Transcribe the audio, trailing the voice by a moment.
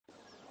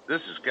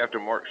This is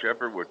Captain Mark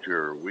Shepard with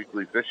your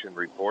weekly fishing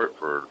report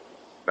for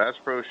Bass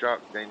Pro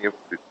Shop, Dania,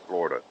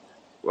 Florida.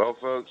 Well,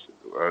 folks,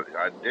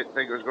 I didn't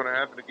think it was going to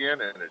happen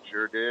again, and it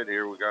sure did.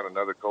 Here we got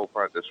another cold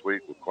front this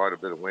week with quite a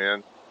bit of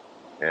wind,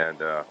 and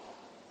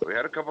we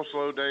had a couple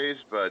slow days,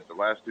 but the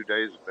last 2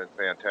 days have been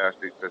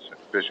fantastic.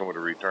 Fishing with a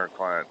return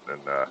client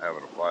and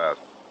having a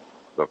blast.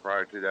 But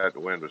prior to that, the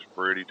wind was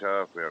pretty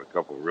tough. We had a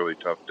couple of really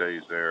tough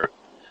days there.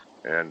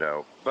 And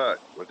but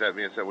with that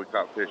being said, we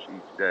caught fish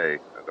each day.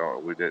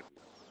 We didn't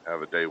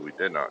have a day we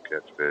did not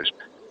catch fish,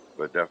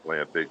 but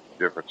definitely a big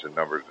difference in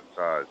numbers and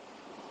size.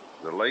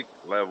 The lake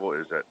level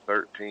is at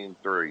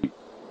 13.3,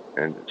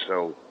 and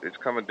so it's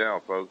coming down,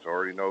 folks. I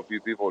already know a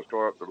few people have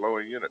tore up their lower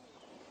units,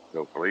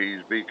 so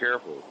please be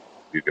careful.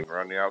 You can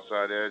run the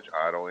outside edge,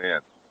 idle in.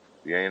 If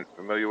you ain't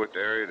familiar with the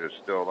area, there's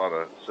still a lot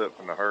of soot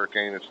from the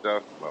hurricane and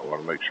stuff. You might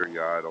want to make sure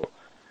you idle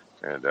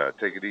and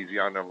take it easy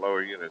on them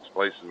lower units,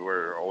 places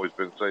where it's always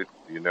been safe.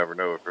 You never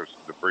know if there's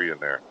some debris in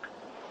there.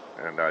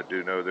 And I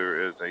do know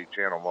there is a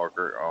channel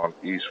marker on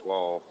east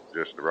wall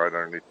just right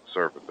underneath the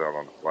surface out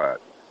on the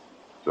flat.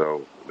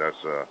 So that's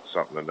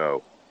something to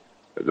know.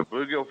 The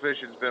bluegill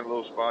fishing's been a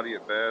little spotty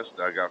at best.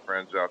 I got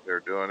friends out there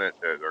doing it.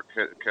 They're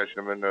catching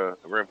them in the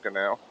Rim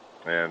Canal,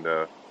 and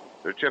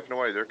they're chipping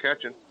away. They're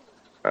catching.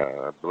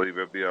 I believe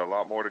there'll be a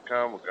lot more to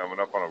come. We're coming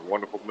up on a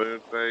wonderful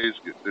moon phase.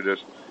 Get through this.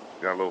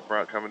 Got a little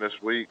front coming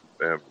this week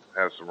and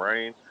have some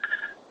rain.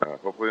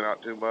 Hopefully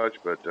not too much,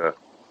 but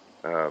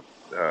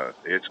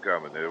it's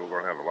coming. We're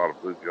going to have a lot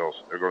of bluegills.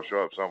 They're going to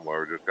show up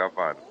somewhere. We just got to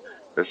find them.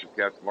 This is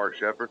Captain Mark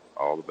Shepard.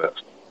 All the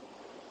best.